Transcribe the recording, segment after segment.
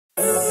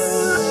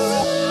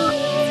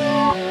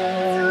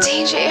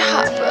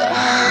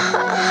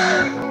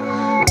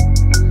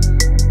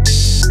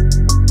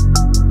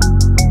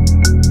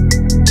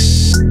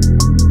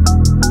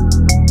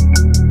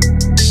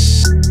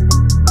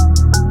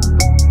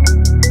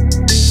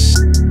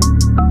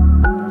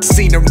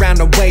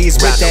the ways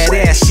with that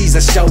ass, she's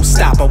a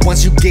showstopper.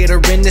 Once you get her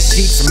in the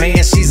sheets,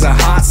 man, she's a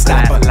heart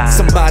stopper.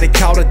 Somebody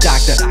call a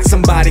doctor,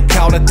 somebody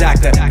call a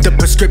doctor. The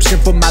prescription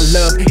for my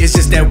love is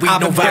just that weed,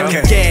 no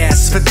vodka.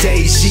 Gas for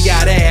days, she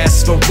got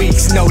ass for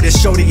weeks.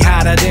 Notice shorty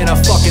hotter than a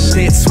fucking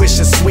lit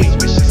Swisher Sweet.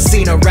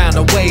 Seen around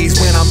the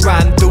ways when I'm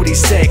riding through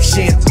these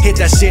sections.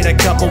 Hit that shit a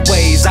couple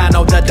ways, I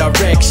know the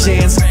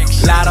directions.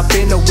 Light up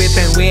in the whip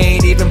and we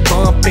ain't even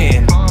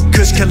bumping.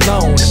 Kush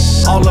cologne,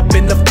 all up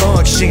in the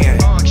function.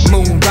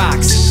 Moon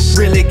rocks,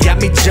 really got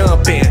me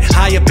jumping.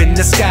 High up in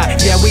the sky,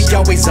 yeah, we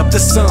always up to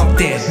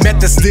something. Met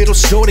this little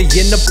shorty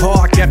in the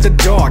park after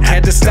dark.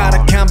 Had to start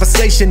a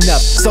conversation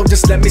up, so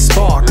just let me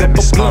spark. Let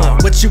me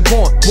blunt, what you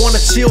want?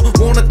 Wanna chill,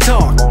 wanna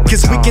talk?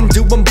 Cause we can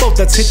do them both,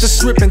 let's hit the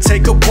strip and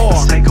take a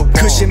walk.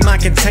 Kush in my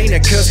container,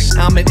 cause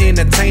I'm an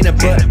entertainer.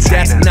 But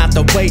that's not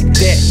the way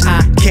that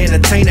I can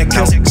attain her.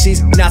 Cause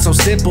she's not so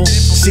simple,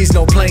 she's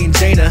no plain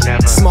Jana.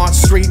 Smart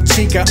street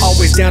chica,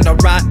 always down to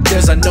ride.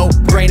 There's a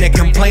no-brainer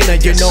complainer.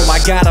 You know I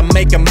gotta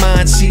make her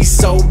mine, she's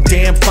so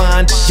damn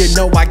fine. You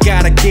know I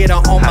gotta get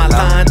her on my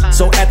line.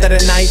 So after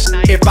the night,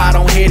 if I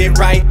don't hit it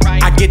right,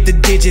 I get the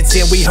digits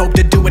and we hope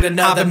to do it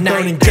another night.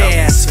 Burning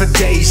gas for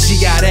days,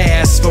 she got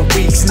ass for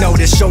weeks.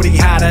 Notice shorty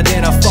hotter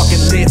than a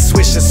fucking lit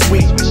Swisher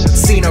Sweet.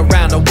 Seen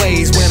around the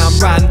ways when I'm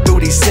riding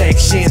through these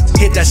sections.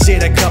 Hit that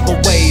shit a couple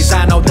ways,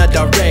 I know the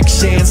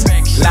directions.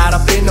 Light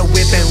up in the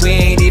whip and we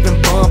ain't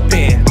even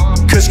bumping.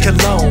 Kush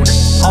cologne,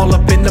 all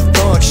up in the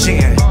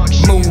function.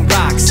 Moon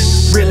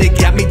rocks, really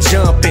got me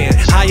jumping.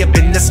 High up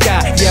in the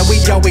sky, yeah, we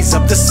always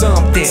up to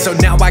something. So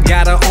now I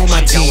got her on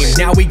my team,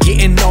 now we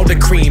getting all the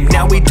cream.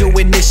 Now we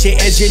doing this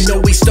shit, as you know,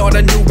 we start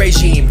a new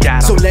regime.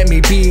 So let me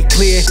be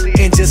clear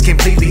and just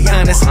completely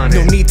honest.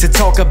 No need to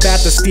talk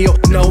about the steel,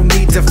 no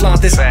need to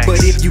flaunt this.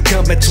 But if you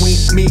come between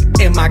me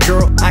and my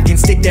girl, I can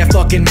stick that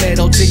fucking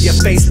metal to your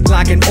face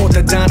like an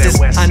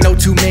orthodontist. I know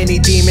too many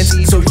demons,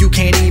 so you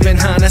can't even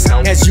harm us.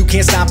 As you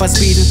can't stop us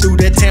speeding through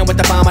the town with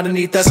the bomb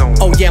underneath us.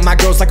 Oh yeah, my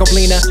girl's like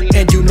Oblina,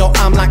 and you know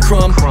I'm like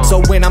Crumb.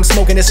 So when I'm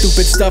smoking this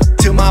stupid stuff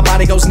till my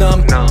body goes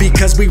numb,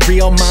 because we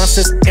real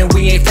monsters and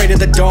we ain't afraid of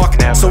the dark.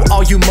 So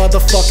all you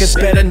motherfuckers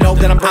better know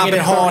that I'm bringing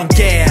it hard.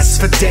 Gas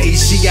for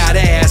days, she got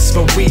ass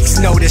for weeks.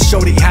 Notice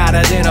shorty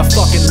hotter than a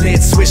fucking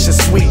lit Swisher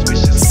Sweet.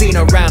 Seen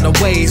around the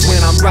ways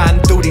when I'm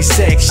riding through these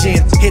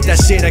sections. Hit that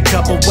shit a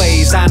couple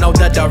ways, I know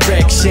the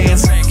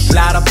directions.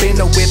 Light up in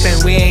the whip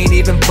and we ain't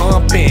even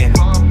bumping.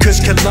 Kush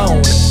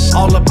cologne,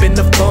 all up in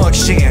the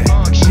function.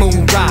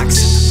 Moon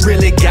rocks,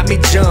 really got me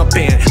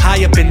jumping.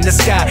 High up in the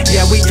sky,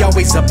 yeah, we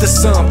always up to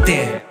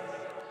something.